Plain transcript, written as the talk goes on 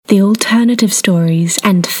the Alternative Stories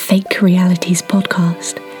and Fake Realities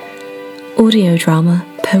podcast. Audio drama,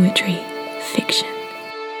 poetry, fiction.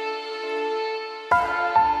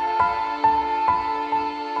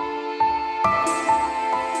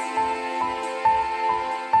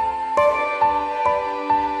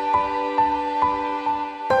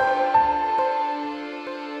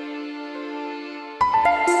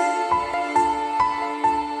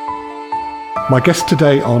 My guest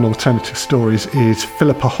today on Alternative Stories is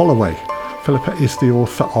Philippa Holloway. Philippa is the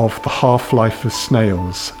author of The Half-Life of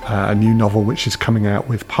Snails, a new novel which is coming out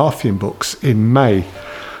with Parthian Books in May.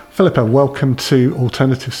 Philippa, welcome to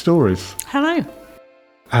Alternative Stories. Hello.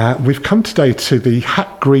 We've come today to the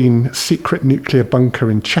Hat Green secret nuclear bunker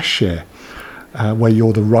in Cheshire, where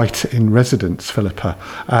you're the writer-in-residence, Philippa.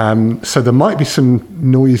 So there might be some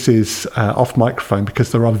noises off microphone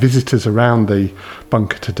because there are visitors around the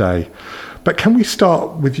bunker today. But can we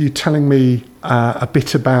start with you telling me a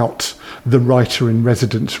bit about the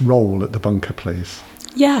writer-in-residence role at the bunker, please?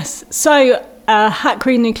 Yes. So Hat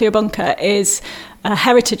Green Nuclear Bunker is a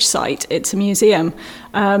heritage site. It's a museum.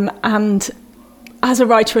 And as a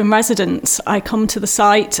writer-in-residence, I come to the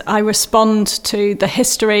site, I respond to the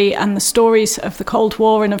history and the stories of the Cold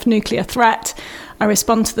War and of nuclear threat. I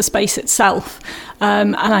respond to the space itself.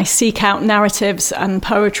 And I seek out narratives and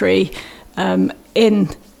poetry in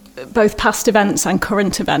both past events and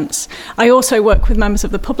current events. I also work with members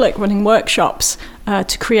of the public running workshops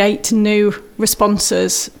to create new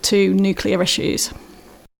responses to nuclear issues.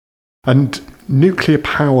 And nuclear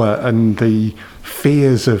power and the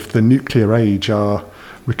fears of the nuclear age are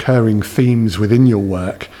recurring themes within your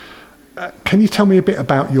work. Can you tell me a bit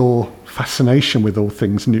about your fascination with all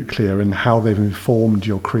things nuclear and how they've informed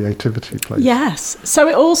your creativity, please? Yes. So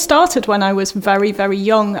it all started when I was very, very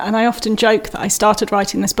young, and I often joke that I started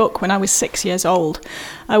writing this book when I was 6 years old.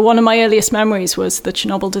 One of my earliest memories was the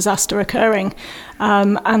Chernobyl disaster occurring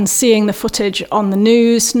and seeing the footage on the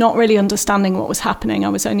news, not really understanding what was happening. I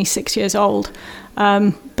was only 6 years old.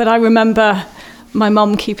 But I remember my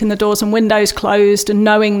mum keeping the doors and windows closed and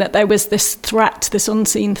knowing that there was this threat, this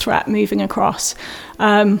unseen threat moving across.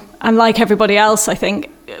 And like everybody else, I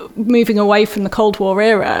think, moving away from the Cold War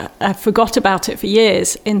era, I forgot about it for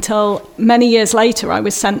years until many years later I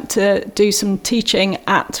was sent to do some teaching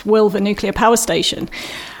at Wilver Nuclear Power Station.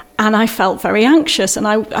 And I felt very anxious, and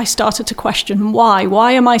I started to question why.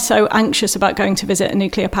 Why am I so anxious about going to visit a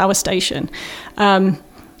nuclear power station?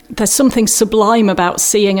 There's something sublime about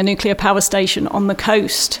seeing a nuclear power station on the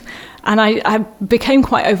coast. And I became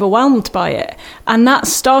quite overwhelmed by it. And that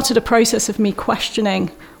started a process of me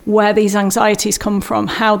questioning where these anxieties come from,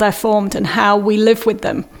 how they're formed, and how we live with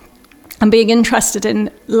them. And being interested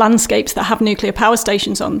in landscapes that have nuclear power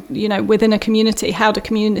stations on, within a community. How do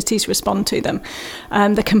communities respond to them?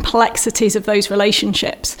 The complexities of those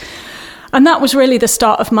relationships. And that was really the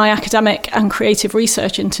start of my academic and creative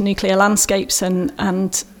research into nuclear landscapes and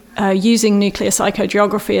using nuclear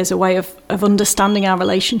psychogeography as a way of understanding our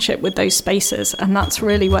relationship with those spaces. And that's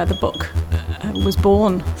really where the book was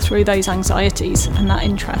born, through those anxieties and that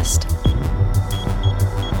interest.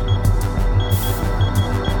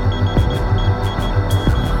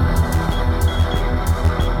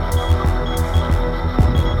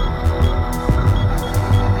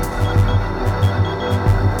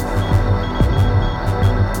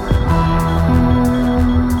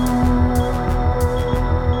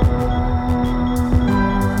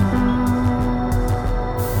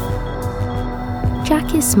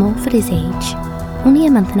 Jack is small for his age, only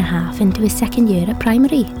a month and a half into his second year at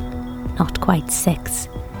primary. Not quite 6.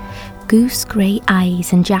 Goose grey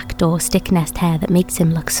eyes and jackdaw stick nest hair that makes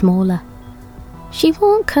him look smaller. She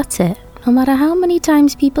won't cut it, no matter how many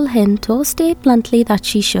times people hint or state bluntly that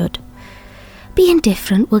she should. Being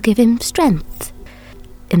different will give him strength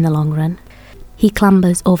in the long run. He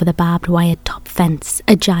clambers over the barbed wire top fence,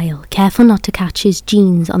 agile, careful not to catch his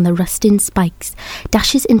jeans on the rusting spikes,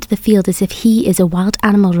 dashes into the field as if he is a wild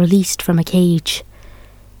animal released from a cage.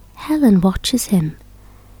 Helen watches him,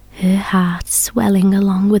 her heart swelling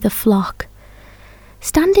along with the flock.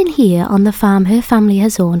 Standing here on the farm her family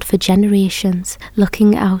has owned for generations,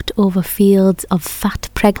 looking out over fields of fat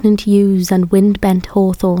pregnant ewes and wind-bent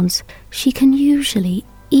hawthorns, she can usually,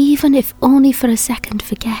 even if only for a second,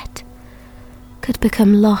 forget. Could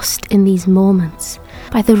become lost in these moments,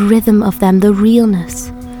 by the rhythm of them, the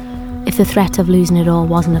realness. If the threat of losing it all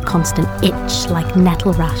wasn't a constant itch like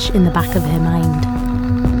nettle rash in the back of her mind.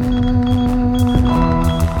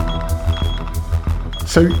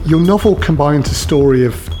 So your novel combines a story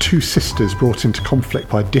of two sisters brought into conflict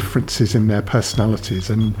by differences in their personalities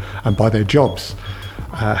and by their jobs.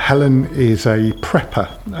 Helen is a prepper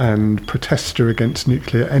and protester against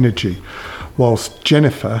nuclear energy, whilst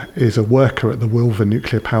Jennifer is a worker at the Wilver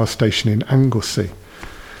Nuclear Power Station in Anglesey.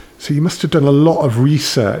 So you must have done a lot of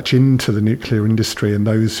research into the nuclear industry and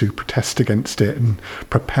those who protest against it and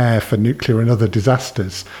prepare for nuclear and other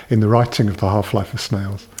disasters in the writing of The Half-Life of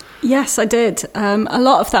Snails. Yes, I did. A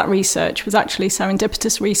lot of that research was actually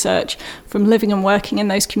serendipitous research from living and working in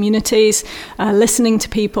those communities, listening to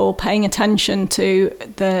people, paying attention to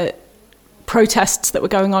the protests that were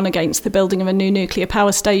going on against the building of a new nuclear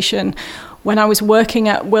power station. When I was working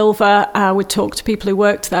at Wilver, I would talk to people who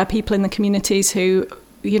worked there, people in the communities who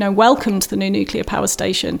welcomed the new nuclear power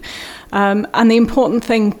station. And the important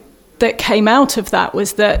thing that came out of that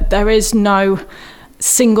was that there is no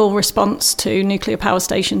single response to nuclear power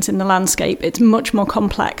stations in the landscape. It's much more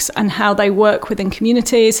complex, and how they work within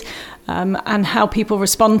communities and how people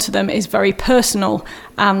respond to them is very personal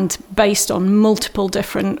and based on multiple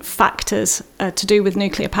different factors to do with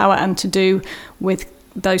nuclear power and to do with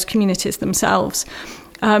those communities themselves.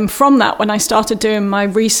 From that, when I started doing my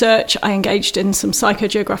research, I engaged in some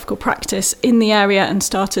psychogeographical practice in the area and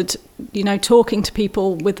started, talking to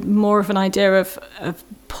people with more of an idea of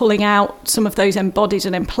pulling out some of those embodied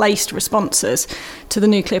and emplaced responses to the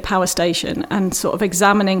nuclear power station and sort of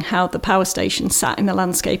examining how the power station sat in the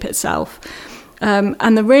landscape itself.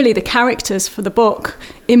 And the characters for the book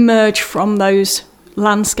emerge from those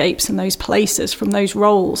landscapes and those places, from those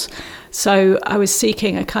roles. So I was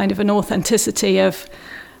seeking a kind of an authenticity of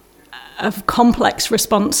complex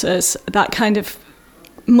responses, that kind of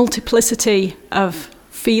multiplicity of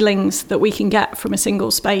feelings that we can get from a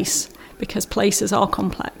single space, because places are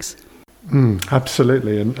complex.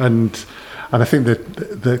 Absolutely, and I think that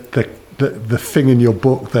the thing in your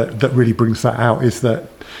book that really brings that out is that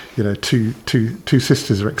two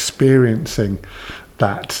sisters are experiencing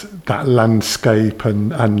that landscape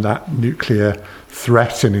and that nuclear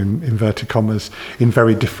threat in inverted commas in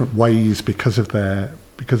very different ways because of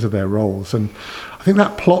their roles. And I think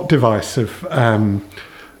that plot device of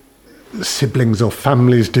siblings or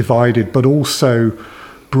families divided but also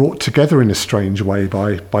brought together in a strange way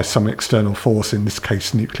by some external force, in this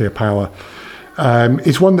case nuclear power,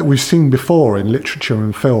 is one that we've seen before in literature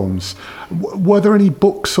and films. Were there any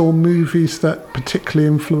books or movies that particularly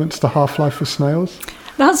influenced The Half-Life of Snails?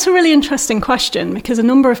 That's a really interesting question, because a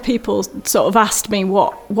number of people sort of asked me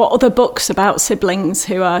what other books about siblings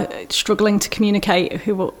who are struggling to communicate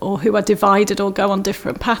who are divided or go on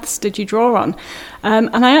different paths did you draw on?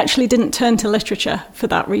 And I actually didn't turn to literature for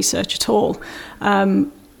that research at all.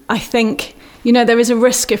 I think, there is a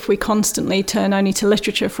risk if we constantly turn only to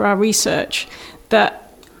literature for our research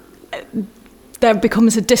that there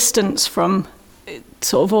becomes a distance from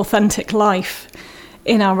sort of authentic life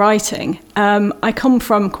in our writing. I come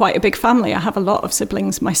from quite a big family. I have a lot of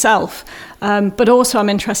siblings myself, but also I'm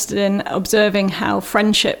interested in observing how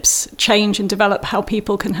friendships change and develop, how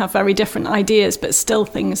people can have very different ideas but still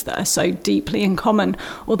things that are so deeply in common,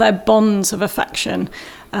 or their bonds of affection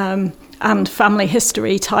and family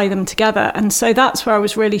history tie them together. And so that's where I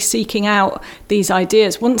was really seeking out these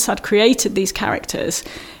ideas. Once I'd created these characters,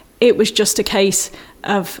 it was just a case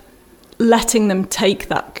of letting them take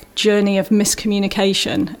that journey of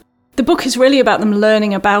miscommunication. The book is really about them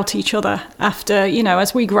learning about each other after,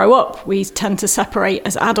 as we grow up, we tend to separate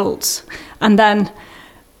as adults. And then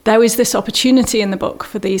there was this opportunity in the book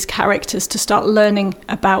for these characters to start learning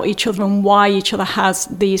about each other and why each other has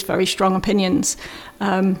these very strong opinions.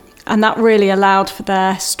 And that really allowed for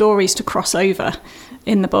their stories to cross over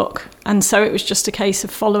in the book. And so it was just a case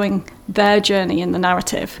of following their journey in the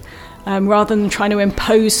narrative. Rather than trying to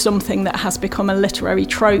impose something that has become a literary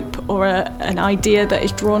trope or an idea that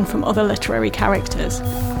is drawn from other literary characters.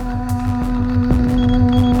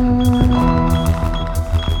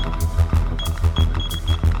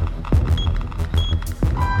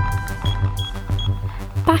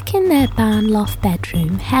 Back in their barn loft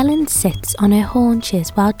bedroom, Helen sits on her haunches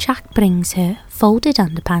while Jack brings her folded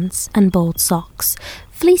underpants and bald socks,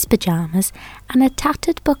 fleece pyjamas, and a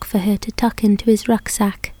tattered book for her to tuck into his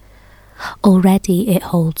rucksack. Already it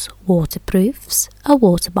holds waterproofs, a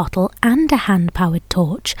water bottle and a hand-powered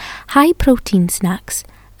torch, high-protein snacks,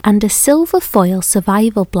 and a silver foil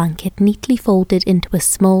survival blanket neatly folded into a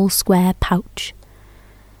small square pouch.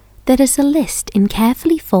 There is a list in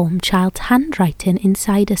carefully formed child's handwriting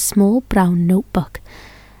inside a small brown notebook,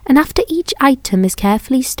 and after each item is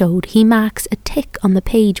carefully stowed, he marks a tick on the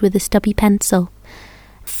page with a stubby pencil.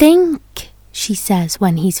 "Think," she says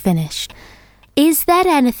when he's finished. "Is there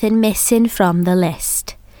anything missing from the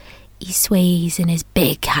list?" He sways in his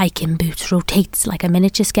big hiking boots, rotates like a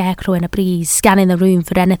miniature scarecrow in a breeze, scanning the room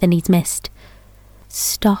for anything he's missed.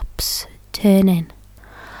 stops, turning.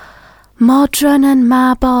 Modron and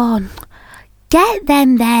Marbon, get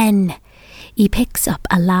them then. He picks up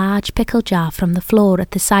a large pickle jar from the floor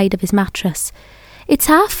at the side of his mattress. It's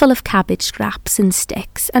half full of cabbage scraps and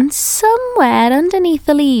sticks, and somewhere underneath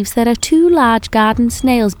the leaves there are 2 large garden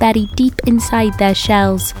snails buried deep inside their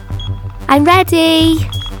shells. I'm ready!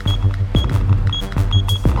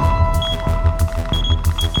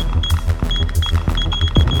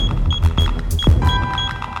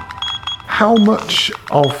 How much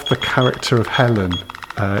of the character of Helen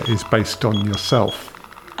is based on yourself?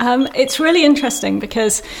 It's really interesting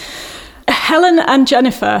because Helen and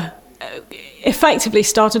Jennifer effectively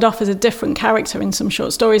started off as a different character in some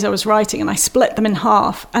short stories I was writing, and I split them in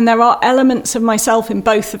half. And there are elements of myself in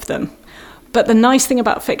both of them. But the nice thing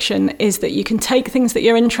about fiction is that you can take things that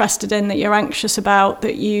you're interested in, that you're anxious about,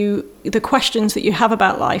 the questions that you have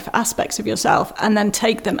about life, aspects of yourself, and then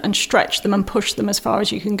take them and stretch them and push them as far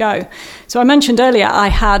as you can go. So I mentioned earlier I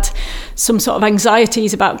had some sort of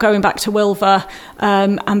anxieties about going back to Wilva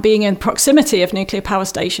and being in proximity of nuclear power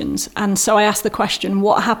stations. And so I asked the question,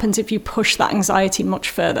 what happens if you push that anxiety much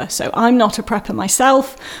further? So I'm not a prepper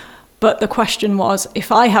myself, but the question was,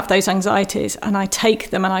 if I have those anxieties and I take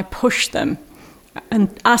them and I push them and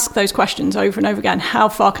ask those questions over and over again, how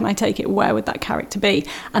far can I take it? Where would that character be?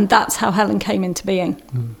 And that's how Helen came into being.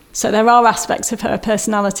 So there are aspects of her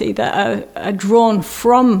personality that are drawn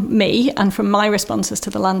from me and from my responses to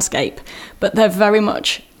the landscape, but they're very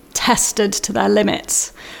much tested to their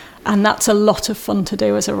limits. And that's a lot of fun to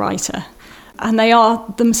do as a writer. And they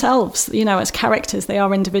are themselves, as characters, they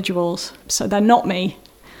are individuals. So they're not me,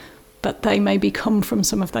 but they maybe come from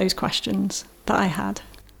some of those questions that I had.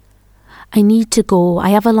 I need to go. I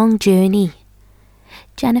have a long journey.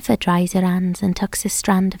 Jennifer dries her hands and tucks a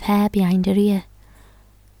strand of hair behind her ear.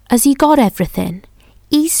 Has he got everything?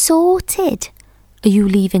 He's sorted. Are you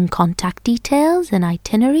leaving contact details and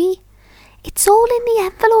itinerary? It's all in the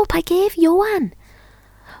envelope I gave Johan.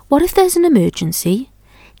 What if there's an emergency?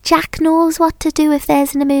 Jack knows what to do if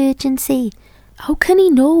there's an emergency. How can he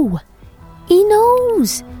know? He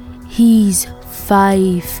knows. He's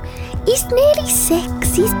 5. He's nearly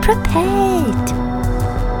 6. He's prepared.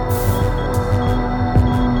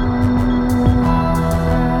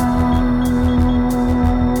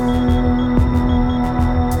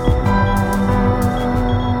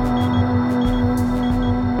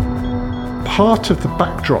 Part of the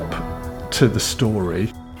backdrop to the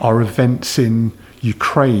story are events in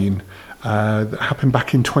Ukraine that happened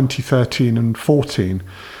back in 2013 and 14.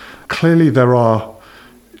 Clearly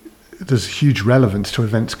there's huge relevance to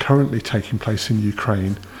events currently taking place in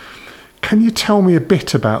Ukraine. Can you tell me a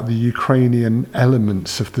bit about the Ukrainian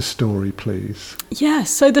elements of the story, please? Yeah,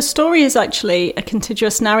 so the story is actually a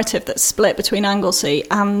contiguous narrative that's split between Anglesey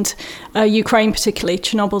and Ukraine, particularly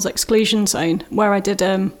Chernobyl's exclusion zone, where I did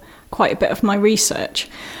quite a bit of my research.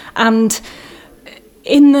 And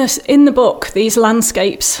in the book, these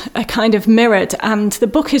landscapes are kind of mirrored, and the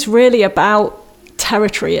book is really about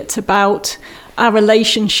territory. It's about our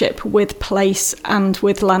relationship with place and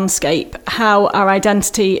with landscape, how our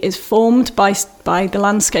identity is formed by the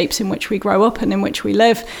landscapes in which we grow up and in which we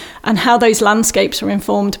live, and how those landscapes are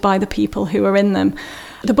informed by the people who are in them.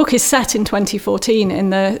 The book is set in 2014, in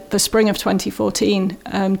the spring of 2014,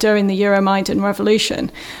 during the Euromaidan revolution.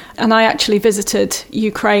 And I actually visited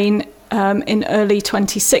Ukraine in early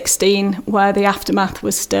 2016, where the aftermath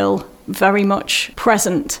was still very much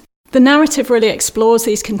present. The narrative really explores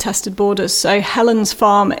these contested borders. So Helen's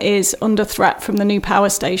farm is under threat from the new power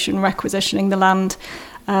station requisitioning the land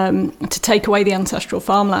to take away the ancestral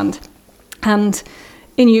farmland. And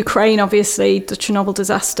in Ukraine, obviously, the Chernobyl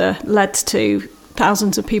disaster led to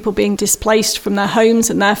thousands of people being displaced from their homes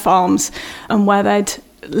and their farms and where they'd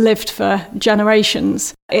lived for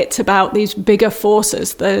generations. It's about these bigger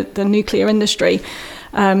forces, the nuclear industry,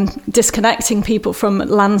 disconnecting people from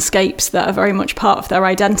landscapes that are very much part of their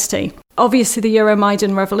identity. Obviously, the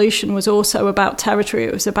Euromaidan revolution was also about territory.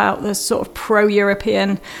 It was about the sort of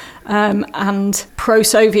pro-European and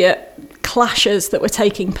pro-Soviet clashes that were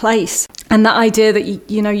taking place. And that idea that,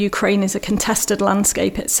 Ukraine is a contested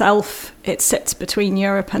landscape itself, it sits between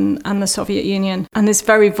Europe and the Soviet Union and is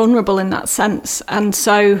very vulnerable in that sense. And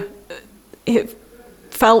so it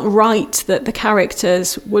felt right that the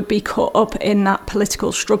characters would be caught up in that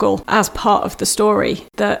political struggle as part of the story,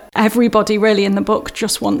 that everybody really in the book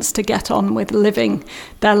just wants to get on with living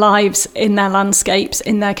their lives in their landscapes,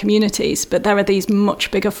 in their communities, but there are these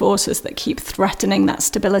much bigger forces that keep threatening that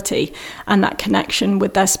stability and that connection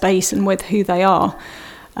with their space and with who they are.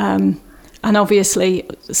 And obviously,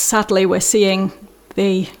 sadly, we're seeing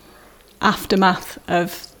the aftermath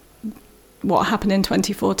of what happened in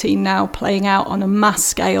 2014 now playing out on a mass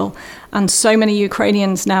scale, and so many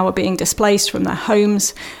Ukrainians now are being displaced from their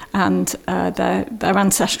homes and their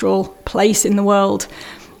ancestral place in the world.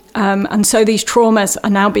 And so these traumas are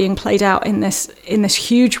now being played out in this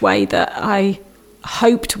huge way that I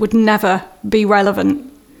hoped would never be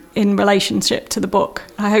relevant in relationship to the book.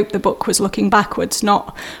 I hope the book was looking backwards,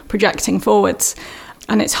 not projecting forwards.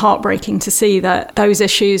 And it's heartbreaking to see that those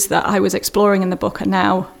issues that I was exploring in the book are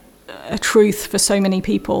now a truth for so many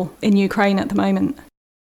people in Ukraine at the moment.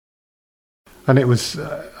 And it was,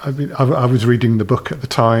 I was reading the book at the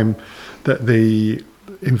time that the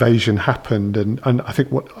invasion happened, and I think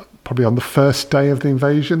probably on the first day of the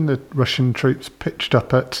invasion, the Russian troops pitched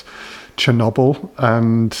up at Chernobyl,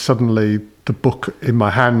 and suddenly the book in my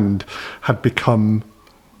hand had become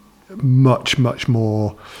much, much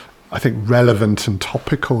more, I think, relevant and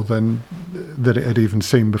topical than that it had even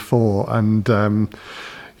seen before. And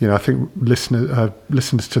I think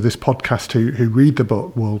listeners to this podcast who read the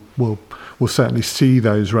book will certainly see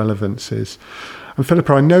those relevances. And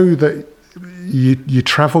Philippa, I know that you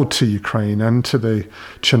travelled to Ukraine and to the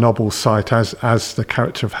Chernobyl site as the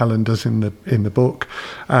character of Helen does in the book,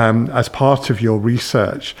 as part of your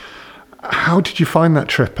research. How did you find that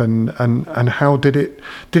trip, and how did it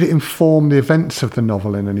inform the events of the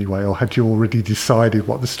novel in any way, or had you already decided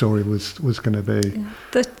what the story was going to be?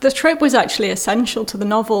 Yeah. The trip was actually essential to the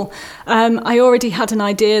novel. I already had an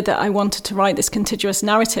idea that I wanted to write this contiguous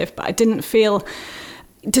narrative, but I didn't feel,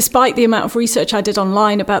 despite the amount of research I did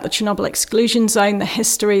online about the Chernobyl exclusion zone, the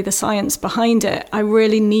history, the science behind it, I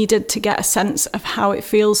really needed to get a sense of how it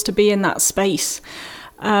feels to be in that space.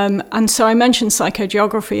 And so I mentioned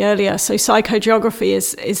psychogeography earlier. So psychogeography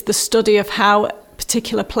is the study of how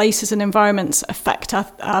particular places and environments affect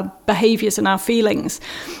our behaviours and our feelings.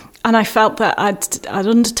 And I felt that I'd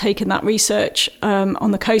undertaken that research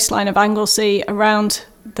on the coastline of Anglesey around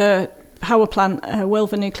the power plant,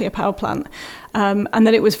 Wilva nuclear power plant, and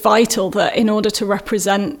that it was vital that in order to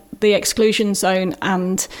represent the exclusion zone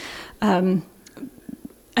and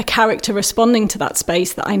a character responding to that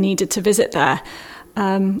space, that I needed to visit there.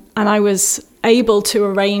 And I was able to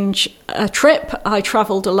arrange a trip. I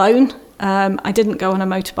travelled alone. I didn't go on a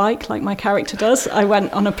motorbike like my character does. I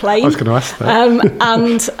went on a plane. I was going to ask that.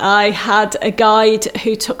 And I had a guide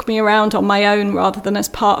who took me around on my own rather than as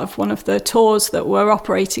part of one of the tours that were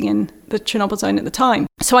operating in the Chernobyl zone at the time.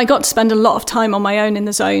 So I got to spend a lot of time on my own in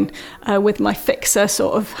the zone with my fixer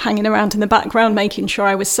sort of hanging around in the background, making sure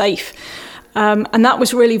I was safe. And that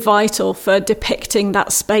was really vital for depicting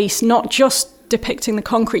that space, not just depicting the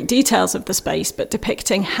concrete details of the space, but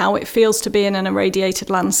depicting how it feels to be in an irradiated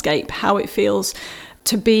landscape, how it feels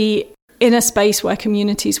to be in a space where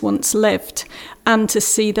communities once lived, and to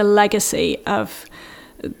see the legacy of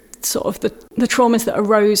sort of the traumas that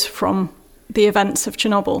arose from the events of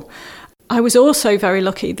Chernobyl. I was also very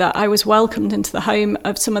lucky that I was welcomed into the home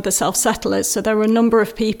of some of the self-settlers. So there were a number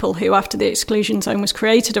of people who, after the exclusion zone was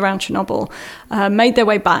created around Chernobyl, made their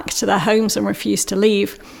way back to their homes and refused to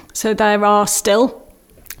leave. So there are still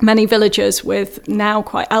many villagers with now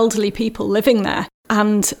quite elderly people living there.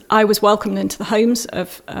 And I was welcomed into the homes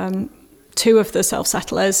of two of the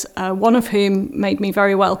self-settlers, one of whom made me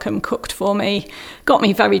very welcome, cooked for me, got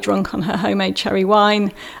me very drunk on her homemade cherry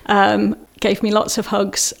wine, gave me lots of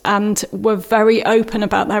hugs, and were very open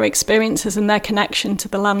about their experiences and their connection to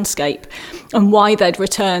the landscape and why they'd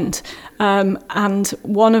returned. And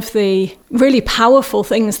one of the really powerful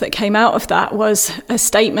things that came out of that was a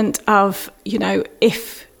statement of,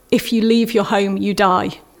 if you leave your home, you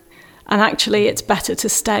die. And actually, it's better to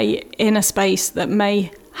stay in a space that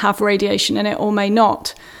may have radiation in it or may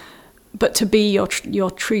not, but to be your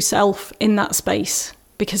true self in that space,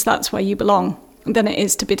 because that's where you belong, than it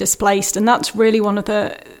is to be displaced. And that's really one of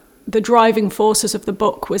the driving forces of the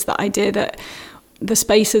book, was that idea that the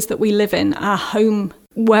spaces that we live in, our home,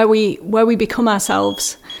 where we become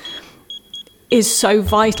ourselves, is so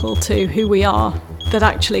vital to who we are that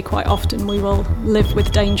actually quite often we will live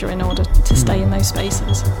with danger in order to stay in those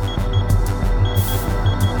spaces.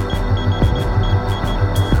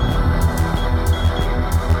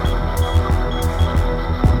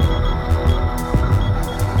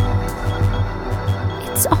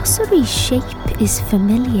 Ossuary's shape is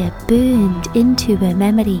familiar, burned into her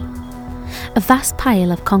memory. A vast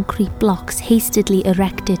pile of concrete blocks hastily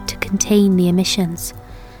erected to contain the emissions.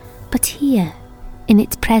 But here, in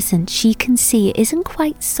its presence, she can see it isn't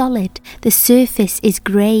quite solid. The surface is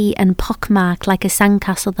grey and pockmarked like a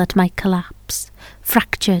sandcastle that might collapse,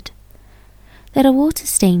 fractured. There are water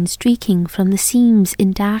stains streaking from the seams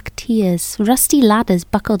in dark tiers, rusty ladders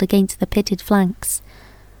buckled against the pitted flanks.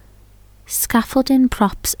 Scaffolding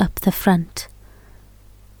props up the front.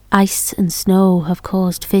 Ice and snow have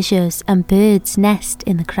caused fissures and birds nest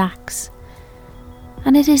in the cracks.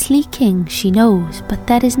 And it is leaking, she knows, but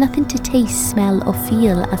there is nothing to taste, smell or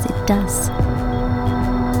feel as it does.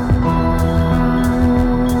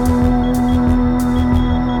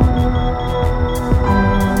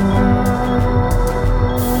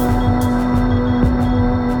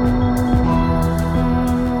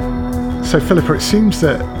 So Philippa, it seems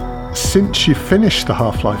that since you finished The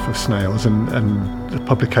Half-Life of Snails and the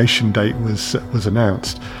publication date was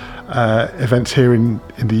announced, events here in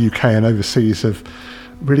the UK and overseas have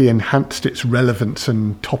really enhanced its relevance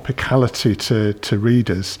and topicality to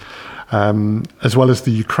readers, as well as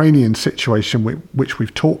the Ukrainian situation which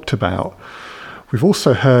we've talked about. We've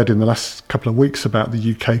also heard in the last couple of weeks about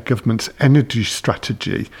the UK government's energy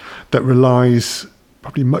strategy that relies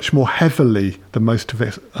probably much more heavily than most of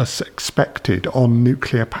us expected on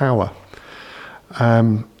nuclear power.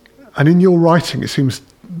 And in your writing, it seems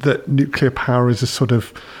that nuclear power is a sort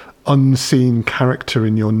of unseen character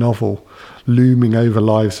in your novel, looming over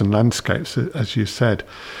lives and landscapes, as you said.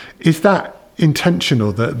 Is that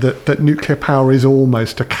intentional, that nuclear power is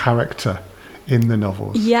almost a character in the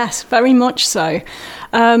novels? Yes, very much so.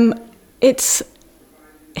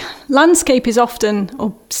 Landscape is often,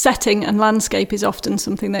 or setting and landscape is often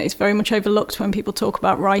something that is very much overlooked when people talk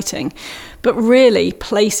about writing. But really,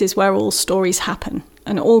 place is where all stories happen.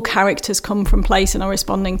 And all characters come from place and are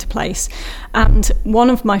responding to place. And one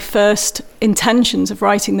of my first intentions of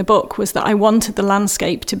writing the book was that I wanted the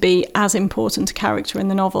landscape to be as important a character in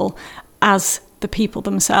the novel as the people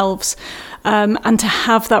themselves, and to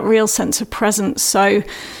have that real sense of presence. So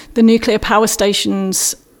the nuclear power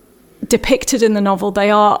stations depicted in the novel,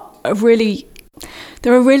 they're a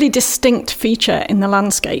really distinct feature in the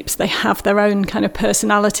landscapes. They have their own kind of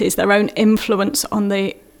personalities, their own influence on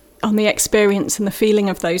the experience and the feeling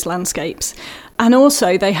of those landscapes. And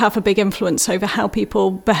also they have a big influence over how people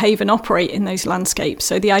behave and operate in those landscapes.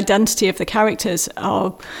 So the identity of the characters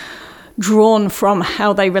are drawn from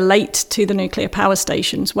how they relate to the nuclear power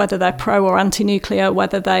stations, whether they're pro or anti-nuclear,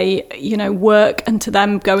 whether they, work, and to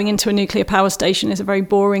them going into a nuclear power station is a very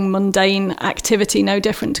boring, mundane activity, no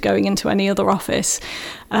different to going into any other office.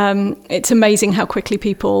 It's amazing how quickly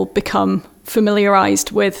people become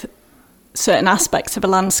familiarised with certain aspects of a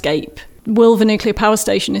landscape. Wilver Nuclear Power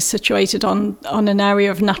Station is situated on an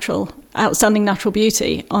area of outstanding natural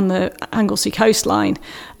beauty on the Anglesey coastline.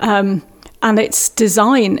 And its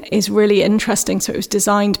design is really interesting. So it was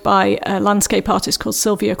designed by a landscape artist called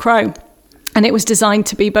Sylvia Crow. And it was designed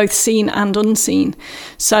to be both seen and unseen.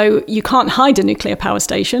 So you can't hide a nuclear power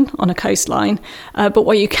station on a coastline, but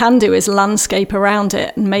what you can do is landscape around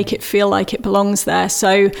it and make it feel like it belongs there.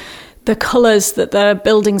 So the colours that the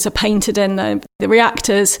buildings are painted in, the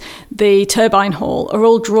reactors, the turbine hall, are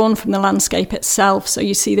all drawn from the landscape itself. So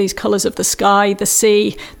you see these colours of the sky, the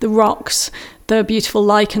sea, the rocks. The beautiful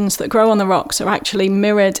lichens that grow on the rocks are actually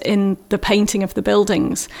mirrored in the painting of the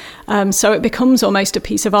buildings. So it becomes almost a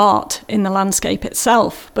piece of art in the landscape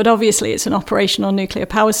itself. But obviously it's an operational nuclear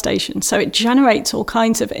power station. So it generates all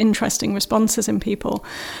kinds of interesting responses in people.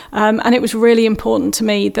 And it was really important to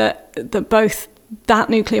me that both that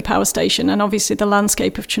nuclear power station and obviously the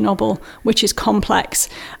landscape of Chernobyl, which is complex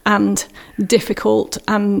and difficult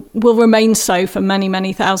and will remain so for many,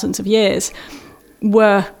 many thousands of years,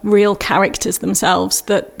 were real characters themselves,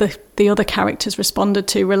 that the other characters responded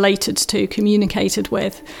to, related to, communicated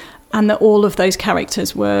with, and that all of those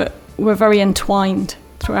characters were very entwined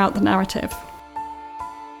throughout the narrative.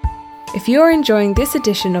 If you're enjoying this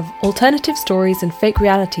edition of Alternative Stories and Fake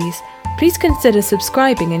Realities, please consider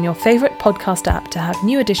subscribing in your favourite podcast app to have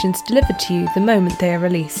new editions delivered to you the moment they are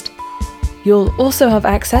released. You'll also have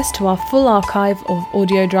access to our full archive of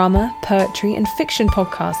audio drama, poetry and fiction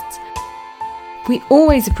podcasts. We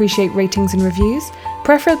always appreciate ratings and reviews,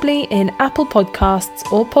 preferably in Apple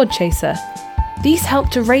Podcasts or Podchaser. These help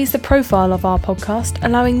to raise the profile of our podcast,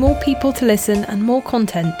 allowing more people to listen and more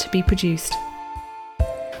content to be produced.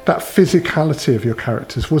 That physicality of your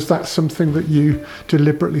characters, was that something that you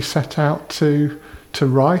deliberately set out to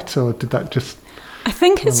write, or did that just... I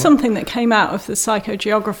think it's something that came out of the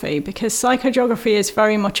psychogeography, because psychogeography is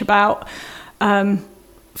very much about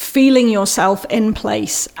feeling yourself in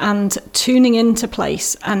place and tuning into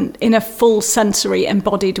place and in a full sensory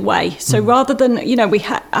embodied way. So rather than,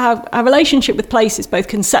 our relationship with place is both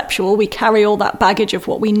conceptual, we carry all that baggage of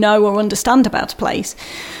what we know or understand about a place,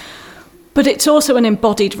 but it's also an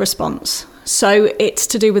embodied response. So it's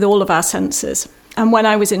to do with all of our senses. And when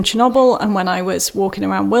I was in Chernobyl and when I was walking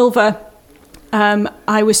around Wilver,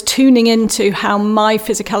 I was tuning into how my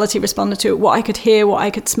physicality responded to it, what I could hear, what I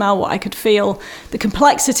could smell, what I could feel. The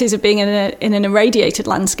complexities of being in an irradiated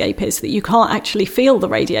landscape is that you can't actually feel the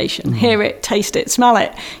radiation, hear it, taste it, smell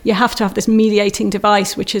it. You have to have this mediating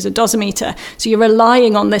device, which is a dosimeter. So you're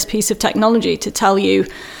relying on this piece of technology to tell you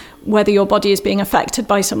whether your body is being affected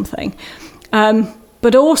by something.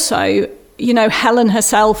 But also, Helen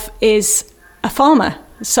herself is a farmer.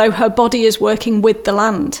 So her body is working with the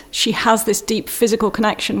land. She has this deep physical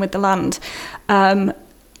connection with the land.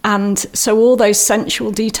 And so all those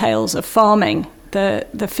sensual details of farming,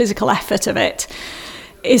 the physical effort of it,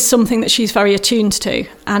 is something that she's very attuned to.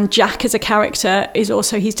 And Jack as a character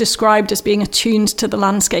he's described as being attuned to the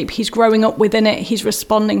landscape. He's growing up within it. He's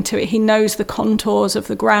responding to it. He knows the contours of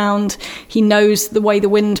the ground. He knows the way the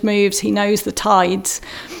wind moves. He knows the tides.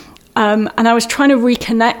 And I was trying to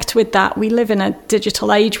reconnect with that. We live in a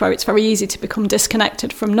digital age where it's very easy to become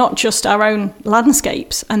disconnected from not just our own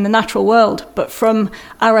landscapes and the natural world, but from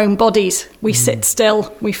our own bodies. We sit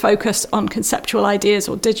still, we focus on conceptual ideas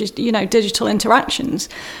or digital interactions.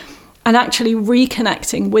 And actually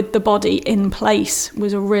reconnecting with the body in place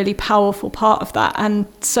was a really powerful part of that. And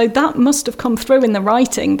so that must have come through in the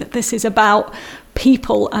writing, that this is about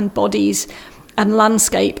people and bodies and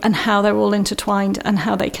landscape and how they're all intertwined and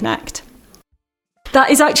how they connect. That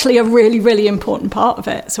is actually a really, really important part of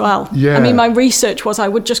it as well. Yeah. I mean, my research was I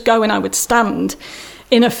would just go and I would stand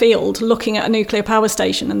in a field looking at a nuclear power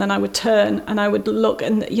station, and then I would turn and I would look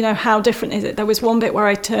and, how different is it? There was one bit where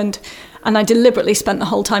I turned and I deliberately spent the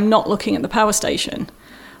whole time not looking at the power station,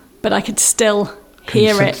 but I could still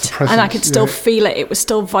hear it and I could still feel it. It was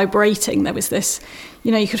still vibrating. There was this,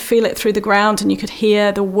 you could feel it through the ground and you could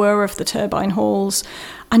hear the whir of the turbine halls.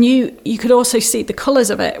 And you could also see the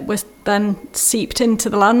colours of it was then seeped into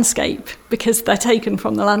the landscape because they're taken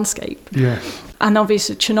from the landscape. Yeah. And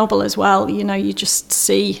obviously Chernobyl as well, you just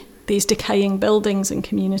see these decaying buildings and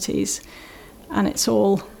communities, and it's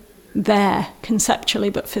all there conceptually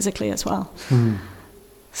but physically as well.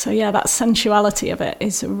 So yeah, that sensuality of it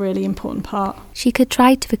is a really important part. She could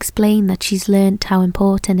try to explain that she's learnt how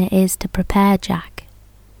important it is to prepare Jack.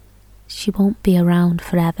 She won't be around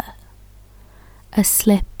forever. A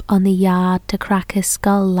slip on the yard to crack his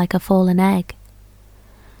skull like a fallen egg.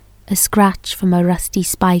 A scratch from a rusty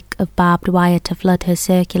spike of barbed wire to flood her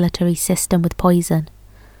circulatory system with poison.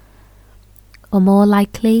 Or more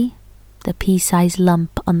likely, the pea-sized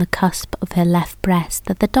lump on the cusp of her left breast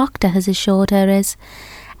that the doctor has assured her is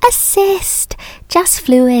a cyst, just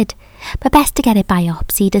fluid, but best to get it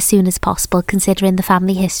biopsied as soon as possible considering the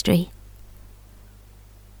family history.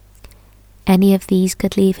 Any of these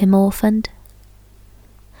could leave him orphaned.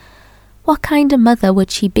 What kind of mother would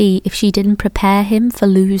she be if she didn't prepare him for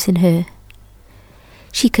losing her?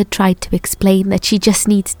 She could try to explain that she just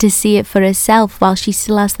needs to see it for herself while she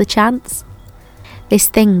still has the chance. This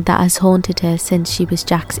thing that has haunted her since she was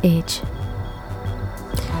Jack's age.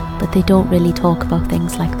 But they don't really talk about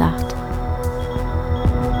things like that.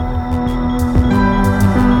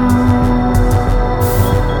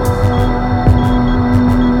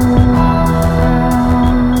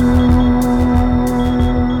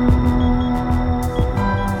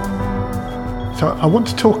 So I want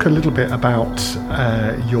to talk a little bit about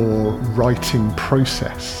your writing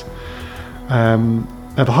process. Now,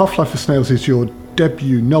 The Half-Life of Snails is your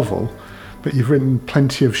debut novel, but you've written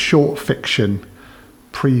plenty of short fiction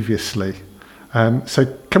previously. So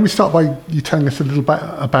can we start by you telling us a little bit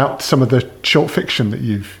about some of the short fiction that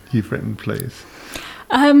you've written, please?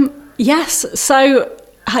 Yes. So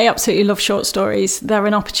I absolutely love short stories. They're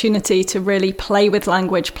an opportunity to really play with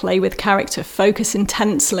language, play with character, focus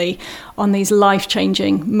intensely on these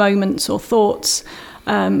life-changing moments or thoughts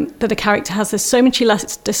that a character has. There's so much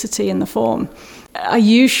elasticity in the form. I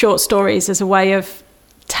use short stories as a way of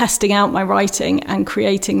testing out my writing and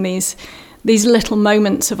creating these little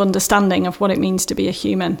moments of understanding of what it means to be a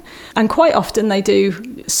human. And quite often they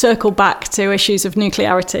do circle back to issues of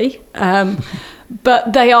nuclearity,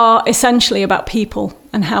 but they are essentially about people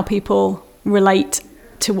and how people relate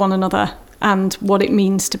to one another and what it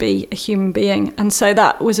means to be a human being. And so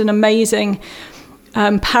that was an amazing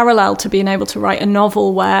parallel to being able to write a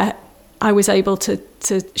novel where I was able to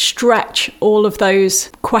stretch all of those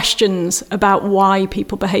questions about why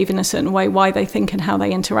people behave in a certain way, why they think and how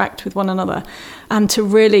they interact with one another, and to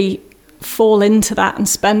really fall into that and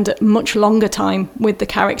spend much longer time with the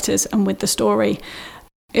characters and with the story.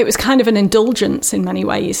 It was kind of an indulgence in many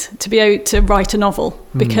ways to be able to write a novel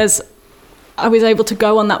because I was able to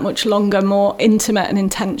go on that much longer, more intimate and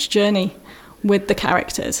intense journey with the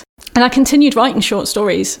characters. And I continued writing short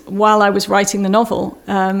stories while I was writing the novel,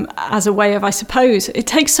 as a way of, I suppose, it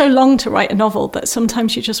takes so long to write a novel that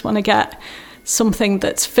sometimes you just want to get something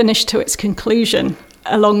that's finished to its conclusion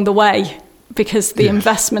along the way, because the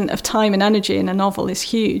investment of time and energy in a novel is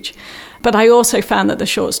huge. But I also found that the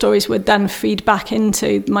short stories would then feed back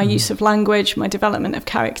into my use of language, my development of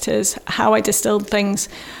characters, how I distilled things,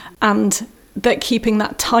 and that keeping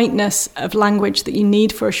that tightness of language that you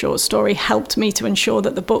need for a short story helped me to ensure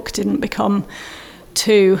that the book didn't become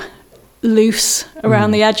too loose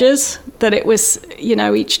around the edges, that it was,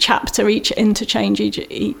 each chapter, each interchange,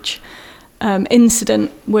 each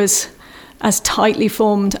incident was as tightly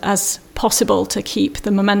formed as possible to keep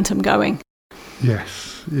the momentum going.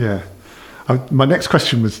 Yes, yeah. My next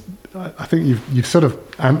question was, I think you've sort of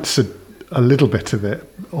answered a little bit of it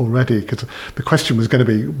already, because the question was going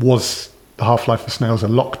to be, was The Half-Life of Snails a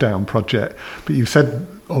lockdown project? But you said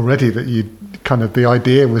already that the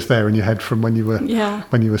idea was there in your head from when you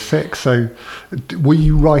were 6. So were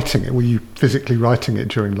you writing it? Were you physically writing it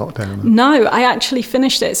during lockdown? No, I actually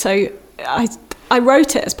finished it. So I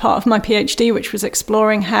wrote it as part of my PhD, which was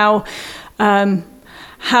exploring how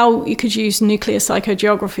you could use nuclear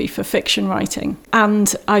psychogeography for fiction writing.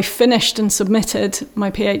 And I finished and submitted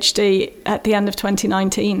my PhD at the end of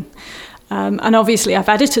 2019. And obviously I've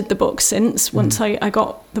edited the book since, once I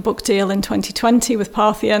got the book deal in 2020 with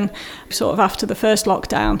Parthian, sort of after the first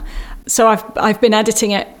lockdown. So I've been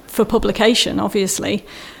editing it for publication, obviously.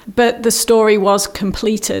 But the story was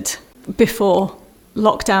completed before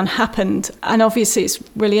lockdown happened. And obviously it's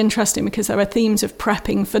really interesting because there are themes of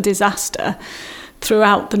prepping for disaster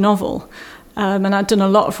throughout the novel. And I'd done a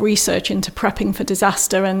lot of research into prepping for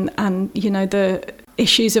disaster and the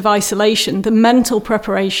issues of isolation, the mental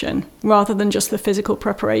preparation rather than just the physical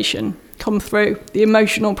preparation come through, the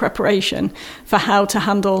emotional preparation for how to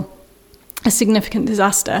handle a significant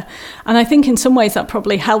disaster. And I think in some ways that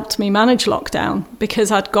probably helped me manage lockdown,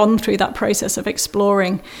 because I'd gone through that process of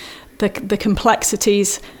exploring the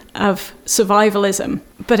complexities of survivalism.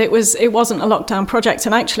 But it wasn't a lockdown project,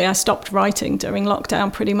 and actually I stopped writing during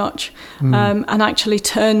lockdown pretty much, and actually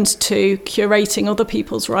turned to curating other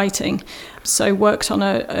people's writing. So worked on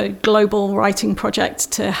a global writing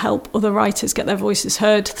project to help other writers get their voices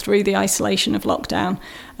heard through the isolation of lockdown,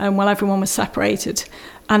 while everyone was separated.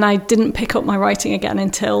 And I didn't pick up my writing again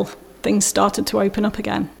until things started to open up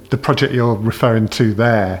again. The project you're referring to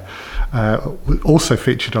there, also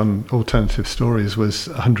featured on Alternative Stories, was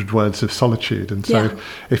 100 Words of Solitude. And so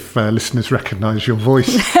if listeners recognise your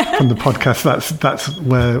voice from the podcast, that's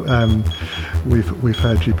where we've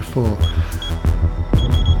heard you before.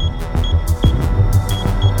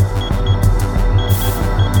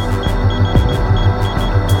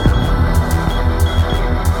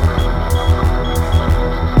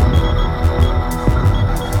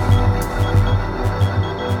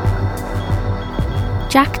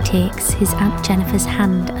 Jack takes his Aunt Jennifer's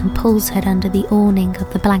hand and pulls her under the awning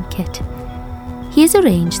of the blanket. He has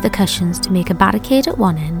arranged the cushions to make a barricade at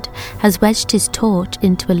one end, has wedged his torch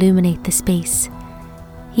in to illuminate the space.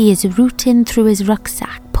 He is rooting through his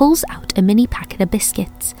rucksack, pulls out a mini packet of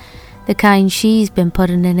biscuits, the kind she's been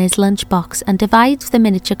putting in his lunchbox, and divides the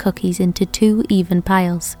miniature cookies into 2 even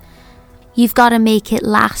piles. "You've got to make it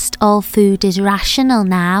last. All food is rational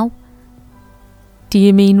now." "Do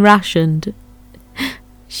you mean rationed?"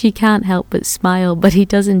 She can't help but smile, but he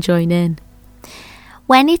doesn't join in.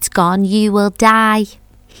 "When it's gone, you will die."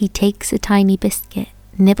 He takes a tiny biscuit,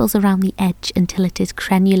 nibbles around the edge until it is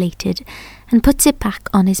crenulated, and puts it back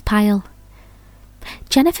on his pile.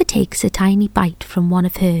 Jennifer takes a tiny bite from one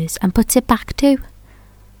of hers and puts it back too.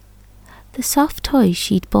 The soft toy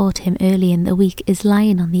she'd bought him early in the week is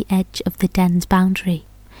lying on the edge of the den's boundary.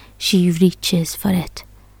 She reaches for it.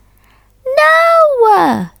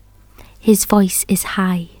 "No!" His voice is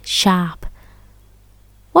high, sharp.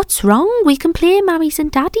 "What's wrong? We can play Mummies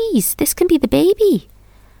and Daddies. This can be the baby."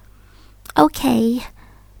 "Okay,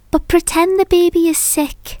 but pretend the baby is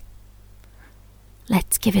sick."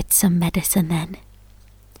 "Let's give it some medicine then."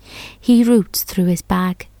 He roots through his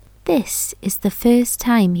bag. This is the first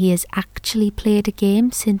time he has actually played a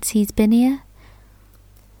game since he's been here.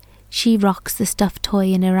 She rocks the stuffed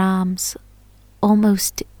toy in her arms,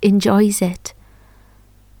 almost enjoys it.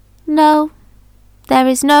 "No, there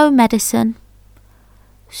is no medicine."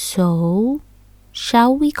 "So,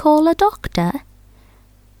 shall we call a doctor?"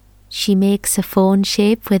 She makes a fawn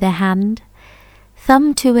shape with her hand,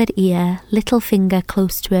 thumb to her ear, little finger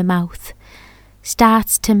close to her mouth,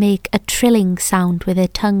 starts to make a trilling sound with her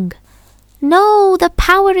tongue. "No, the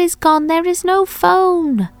power is gone, there is no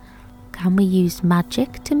phone." "Can we use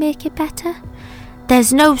magic to make it better?"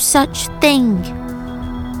 "There's no such thing."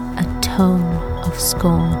 A tone of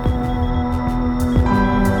scorn.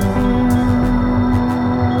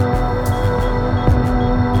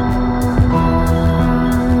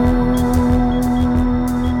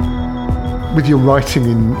 With your writing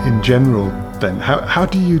in general, then, how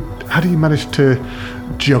do you manage to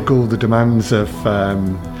juggle the demands of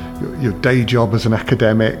your day job as an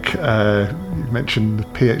academic? You mentioned the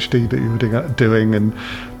PhD that you were doing, and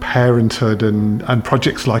parenthood, and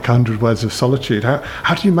projects like 100 Words of Solitude.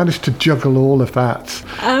 How do you manage to juggle all of that?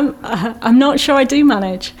 I'm not sure I do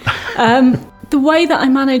manage. The way that I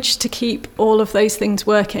manage to keep all of those things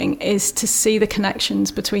working is to see the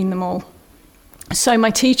connections between them all. So my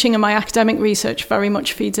teaching and my academic research very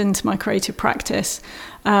much feeds into my creative practice.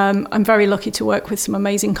 I'm very lucky to work with some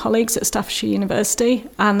amazing colleagues at Staffordshire University,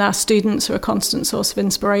 and our students are a constant source of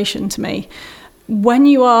inspiration to me. When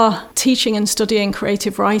you are teaching and studying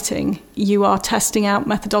creative writing, you are testing out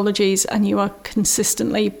methodologies and you are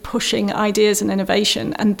consistently pushing ideas and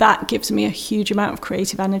innovation, and that gives me a huge amount of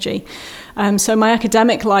creative energy. So my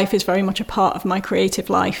academic life is very much a part of my creative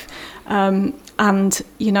life. And,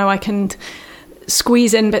 I can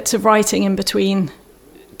squeeze in bits of writing in between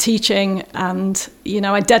teaching, and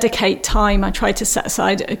I dedicate time. I try to set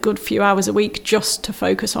aside a good few hours a week just to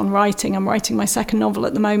focus on writing. I'm writing my second novel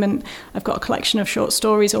at the moment. I've got a collection of short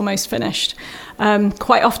stories almost finished.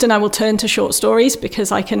 Quite often I will turn to short stories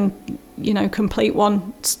because I can complete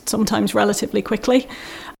one sometimes relatively quickly.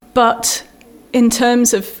 But in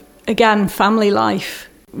terms of, again, family life,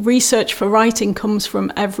 research for writing comes from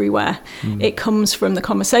everywhere. It comes from the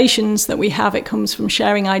conversations that we have. It comes from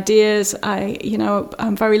sharing ideas.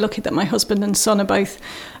 I'm very lucky that my husband and son are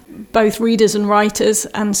both readers and writers,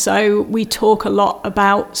 and so we talk a lot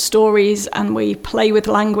about stories and we play with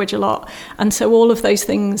language a lot. And so all of those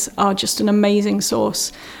things are just an amazing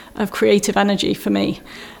source of creative energy for me.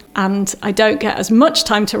 And I don't get as much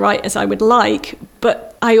time to write as I would like,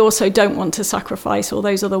 but I also don't want to sacrifice all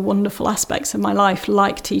those other wonderful aspects of my life,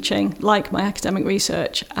 like teaching, like my academic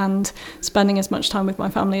research, and spending as much time with my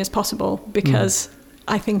family as possible, because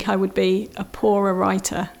I think I would be a poorer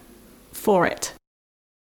writer for it.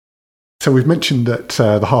 So we've mentioned that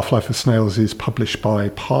The Half-Life of Snails is published by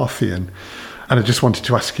Parthian, and I just wanted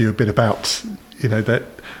to ask you a bit about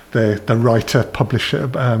the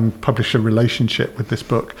writer-publisher relationship with this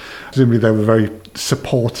book. Presumably they were very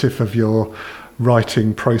supportive of your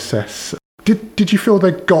writing process. Did you feel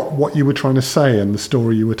they got what you were trying to say and the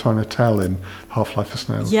story you were trying to tell in Half-Life of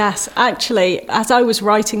Snails? Yes, actually, as I was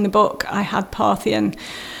writing the book, I had Parthian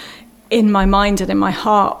in my mind and in my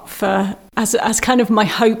heart as kind of my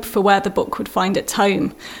hope for where the book would find its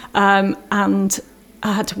home. And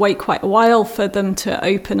I had to wait quite a while for them to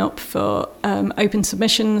open up for open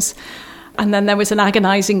submissions. And then there was an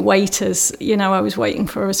agonising wait as, I was waiting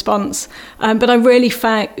for a response. But I really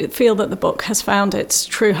feel that the book has found its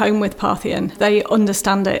true home with Parthian. They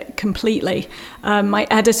understand it completely. My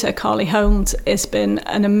editor, Carly Holmes, has been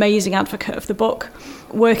an amazing advocate of the book.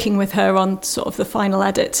 Working with her on sort of the final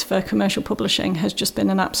edits for commercial publishing has just been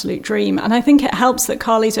an absolute dream. And I think it helps that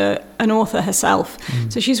Carly's an author herself.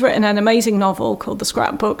 So she's written an amazing novel called The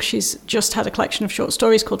Scrapbook. She's just had a collection of short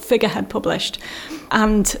stories called Figurehead published.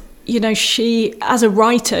 And she, as a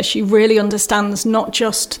writer, she really understands not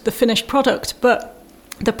just the finished product, but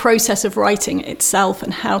the process of writing itself,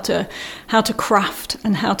 and how to craft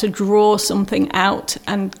and how to draw something out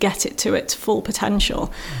and get it to its full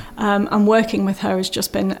potential. And working with her has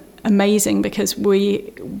just been amazing, because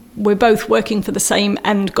we're both working for the same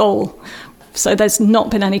end goal. So there's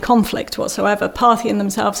not been any conflict whatsoever. Parthian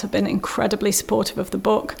themselves have been incredibly supportive of the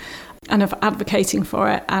book and of advocating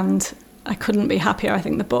for it, and I couldn't be happier. I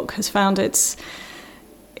think the book has found its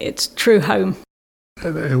true home.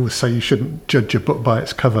 They always say you shouldn't judge a book by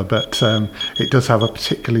its cover, but it does have a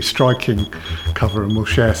particularly striking cover, and we'll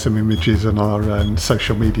share some images on our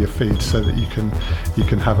social media feed so that you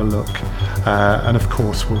can have a look. And of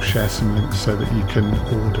course, we'll share some links so that you can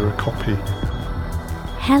order a copy.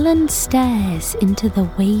 Helen stares into the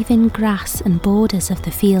waving grass and borders of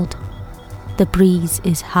the field. The breeze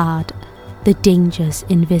is hard, the dangers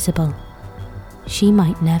invisible. She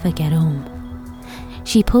might never get home.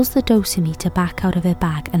 She pulls the dosimeter back out of her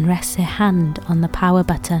bag and rests her hand on the power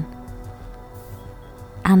button.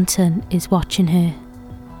 Anton is watching her.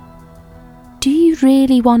 Do you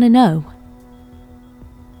really want to know?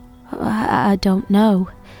 I don't know.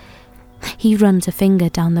 He runs a finger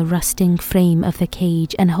down the rusting frame of the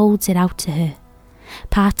cage and holds it out to her.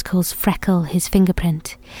 Particles freckle his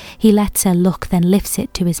fingerprint. He lets her look, then lifts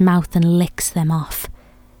it to his mouth and licks them off.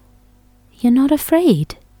 You're not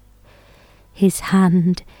afraid? His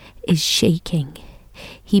hand is shaking.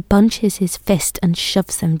 He bunches his fist and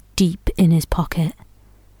shoves them deep in his pocket.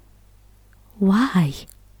 Why?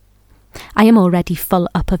 I am already full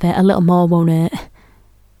up of it. A little more won't hurt.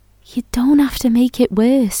 You don't have to make it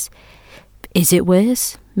worse. Is it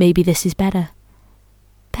worse? Maybe this is better.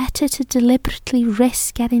 Better to deliberately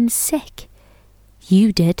risk getting sick.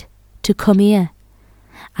 You did, to come here.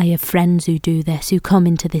 I have friends who do this, who come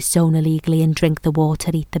into this zone illegally and drink the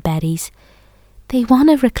water, eat the berries. They want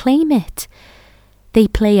to reclaim it. They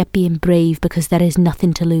play at being brave because there is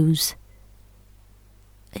nothing to lose.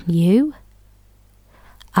 And you?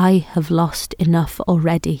 I have lost enough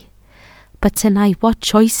already. But tonight, what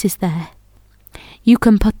choice is there? You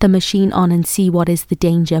can put the machine on and see what is the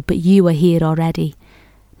danger, but you are here already.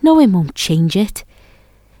 No, it won't change it.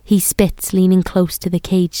 He spits, leaning close to the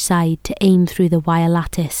cage side to aim through the wire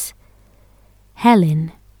lattice.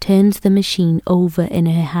 Helen turns the machine over in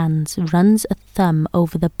her hands, runs a thumb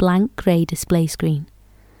over the blank grey display screen.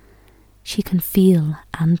 She can feel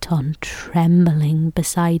Anton trembling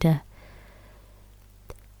beside her.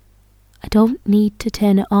 I don't need to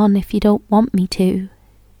turn it on if you don't want me to,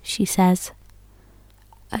 she says.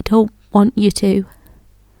 I don't want you to.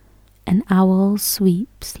 An owl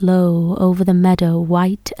sweeps low over the meadow,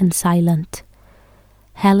 white and silent.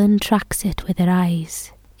 Helen tracks it with her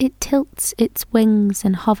eyes. It tilts its wings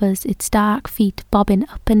and hovers, its dark feet bobbing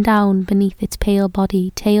up and down beneath its pale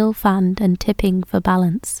body, tail fanned and tipping for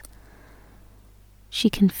balance. She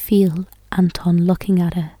can feel Anton looking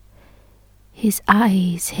at her, his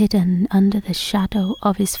eyes hidden under the shadow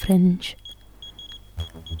of his fringe.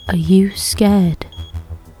 Are you scared?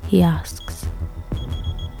 He asks.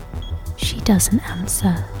 She doesn't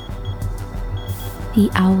answer. The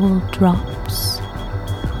owl drops,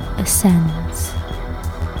 ascends,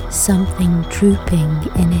 something drooping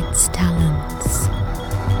in its talons.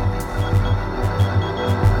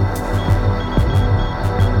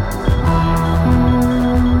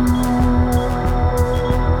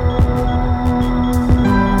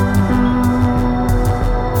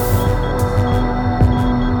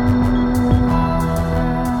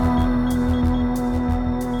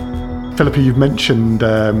 Philippa, you've mentioned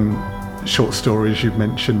short stories, you've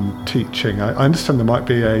mentioned teaching. I understand there might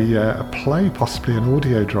be a play, possibly an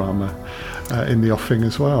audio drama in the offing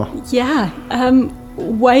as well. Yeah,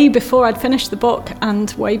 way before I'd finished the book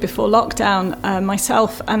and way before lockdown,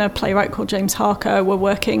 myself and a playwright called James Harker were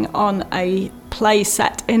working on a play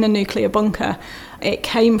set in a nuclear bunker. It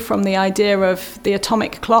came from the idea of the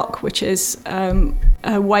atomic clock, which is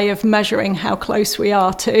a way of measuring how close we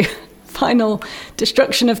are to final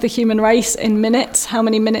destruction of the human race in minutes, how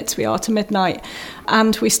many minutes we are to midnight.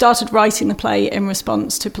 And we started writing the play in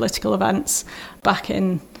response to political events back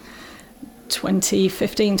in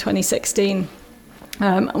 2015, 2016,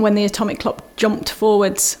 when the atomic clock jumped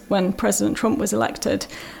forwards when President Trump was elected.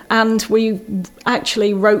 And we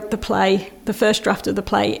actually wrote the play, the first draft of the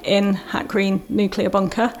play, in Hat Green Nuclear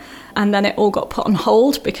Bunker. And then it all got put on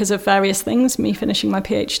hold because of various things, me finishing my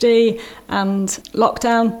PhD and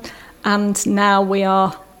lockdown. And now we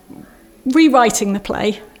are rewriting the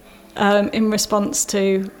play in response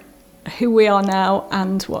to who we are now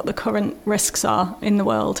and what the current risks are in the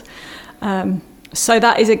world. So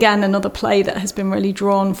that is, again, another play that has been really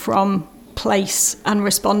drawn from place and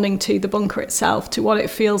responding to the bunker itself, to what it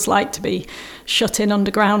feels like to be shut in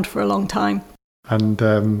underground for a long time. And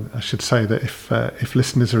I should say that if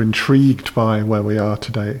listeners are intrigued by where we are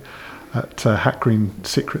today at Hat Green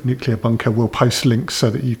Secret Nuclear Bunker, we'll post links so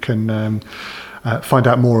that you can find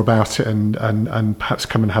out more about it and perhaps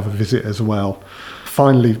come and have a visit as well.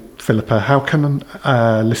 Finally, Philippa, how can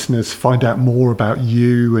listeners find out more about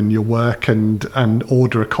you and your work and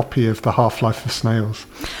order a copy of The Half-Life of Snails?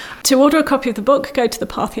 To order a copy of the book, go to the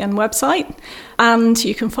Parthian website, and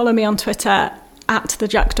you can follow me on Twitter at the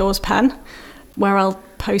Jackdaws Pen, where I'll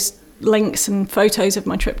post links and photos of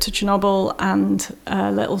my trip to Chernobyl and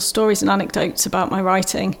little stories and anecdotes about my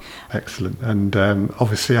writing. Excellent. And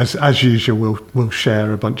obviously, as usual, we'll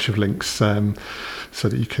share a bunch of links so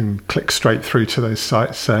that you can click straight through to those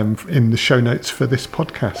sites in the show notes for this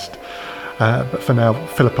podcast. But for now,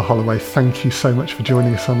 Philippa Holloway, thank you so much for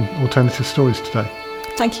joining us on Alternative Stories today.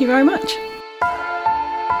 Thank you very much.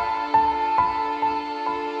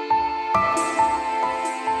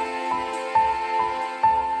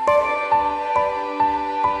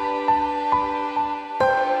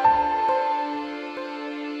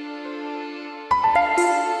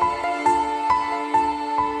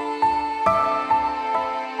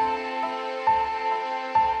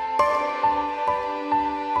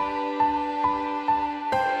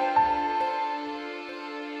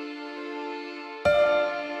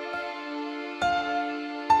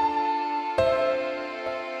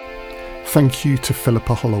 Thank you to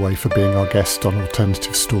Philippa Holloway for being our guest on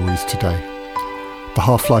Alternative Stories today. The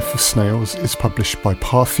Half-Life of Snails is published by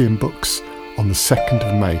Parthian Books on the 2nd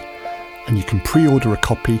of May, and you can pre-order a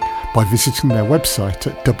copy by visiting their website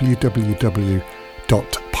at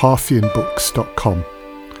www.parthianbooks.com.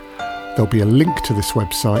 There'll be a link to this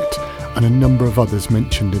website and a number of others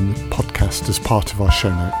mentioned in the podcast as part of our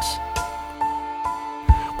show notes.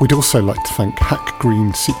 We'd also like to thank Hack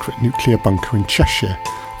Green Secret Nuclear Bunker in Cheshire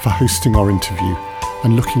for hosting our interview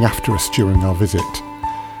and looking after us during our visit.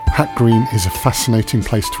 Hack Green is a fascinating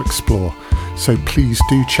place to explore, so please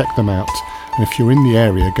do check them out, and if you're in the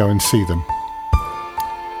area, go and see them.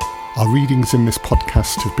 Our readings in this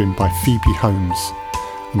podcast have been by Phoebe Holmes,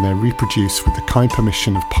 and they're reproduced with the kind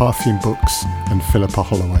permission of Parthian Books and Philippa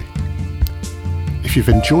Holloway. If you've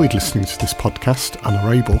enjoyed listening to this podcast and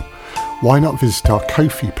are able, why not visit our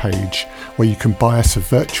Ko-fi page, where you can buy us a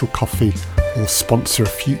virtual coffee or sponsor a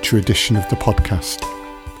future edition of the podcast.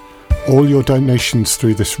 All your donations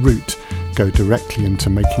through this route go directly into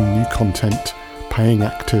making new content, paying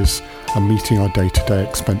actors, and meeting our day-to-day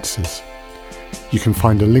expenses. You can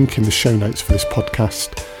find a link in the show notes for this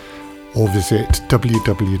podcast, or visit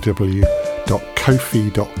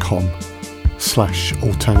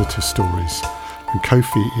www.kofi.com/alternative stories. And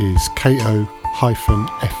Ko-fi is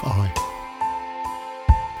KO-FI.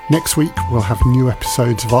 Next week, we'll have new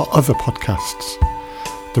episodes of our other podcasts.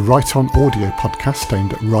 The Write On Audio podcast,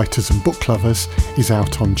 aimed at writers and book lovers, is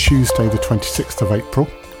out on Tuesday the 26th of April.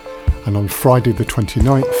 And on Friday the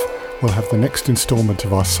 29th, we'll have the next instalment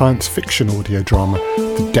of our science fiction audio drama,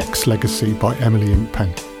 The Dex Legacy by Emily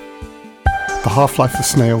Inkpen. The Half-Life of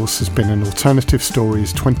Snails has been an Alternative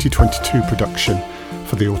Stories 2022 production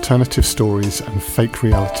for the Alternative Stories and Fake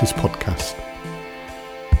Realities podcast.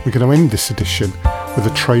 We're going to end this edition with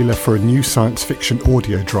a trailer for a new science fiction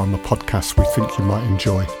audio drama podcast we think you might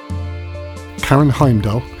enjoy. Karen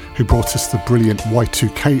Heimdall, who brought us the brilliant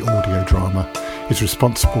Y2K audio drama, is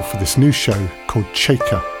responsible for this new show called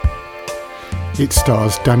Cheka. It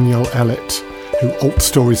stars Danielle Ellett, who Alt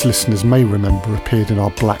Stories listeners may remember appeared in our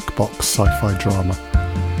Black Box sci-fi drama.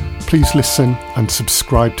 Please listen and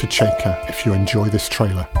subscribe to Cheka if you enjoy this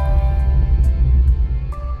trailer.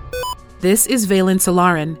 This is Valen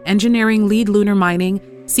Solarin, engineering lead lunar mining,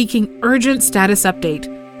 seeking urgent status update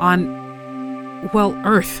on,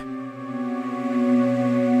 Earth.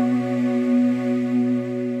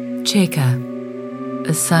 Cheka,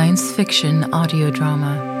 a science fiction audio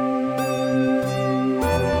drama.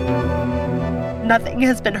 Nothing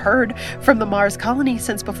has been heard from the Mars colony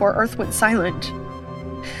since before Earth went silent.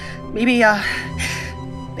 Maybe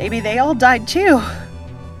they all died too,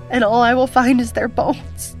 and all I will find is their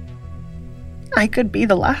bones. I could be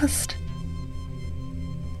the last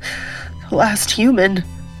human.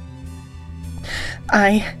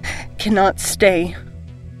 I cannot stay.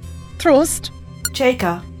 Trost,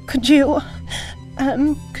 Cheka. could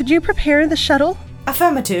you prepare the shuttle?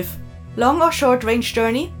 Affirmative. Long or short range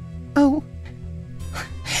journey? Oh,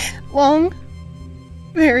 long.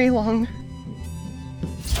 Very long.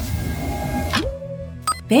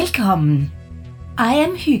 Velkommen. I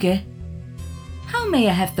am Hygge. How may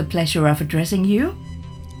I have the pleasure of addressing you?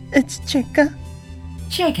 It's Cheka.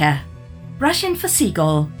 Cheka, Russian for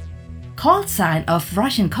seagull. Call sign of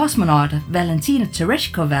Russian cosmonaut Valentina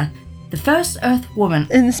Tereshkova, the first Earth woman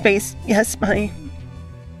In space, yes, my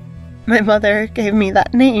mother gave me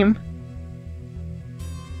that name.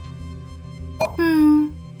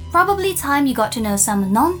 Probably time you got to know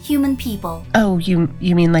some non-human people. Oh, you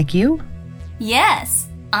mean like you? Yes,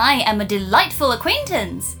 I am a delightful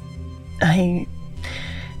acquaintance.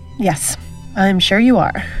 Yes, I'm sure you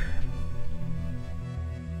are.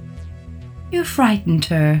 You frightened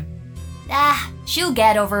her. She'll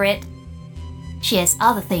get over it. She has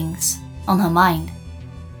other things on her mind.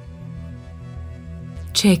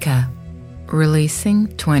 Cheka, releasing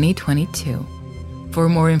 2022. For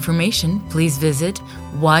more information, please visit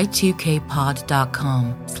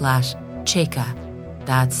y2kpod.com/Cheka.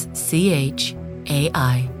 That's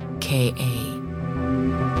CHAIKA.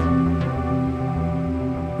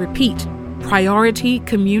 Repeat, priority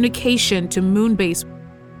communication to Moonbase.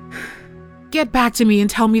 Get back to me and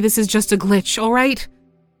tell me this is just a glitch, all right?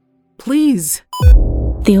 Please.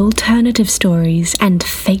 The Alternative Stories and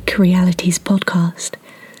Fake Realities podcast.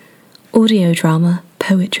 Audio drama,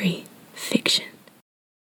 poetry, fiction.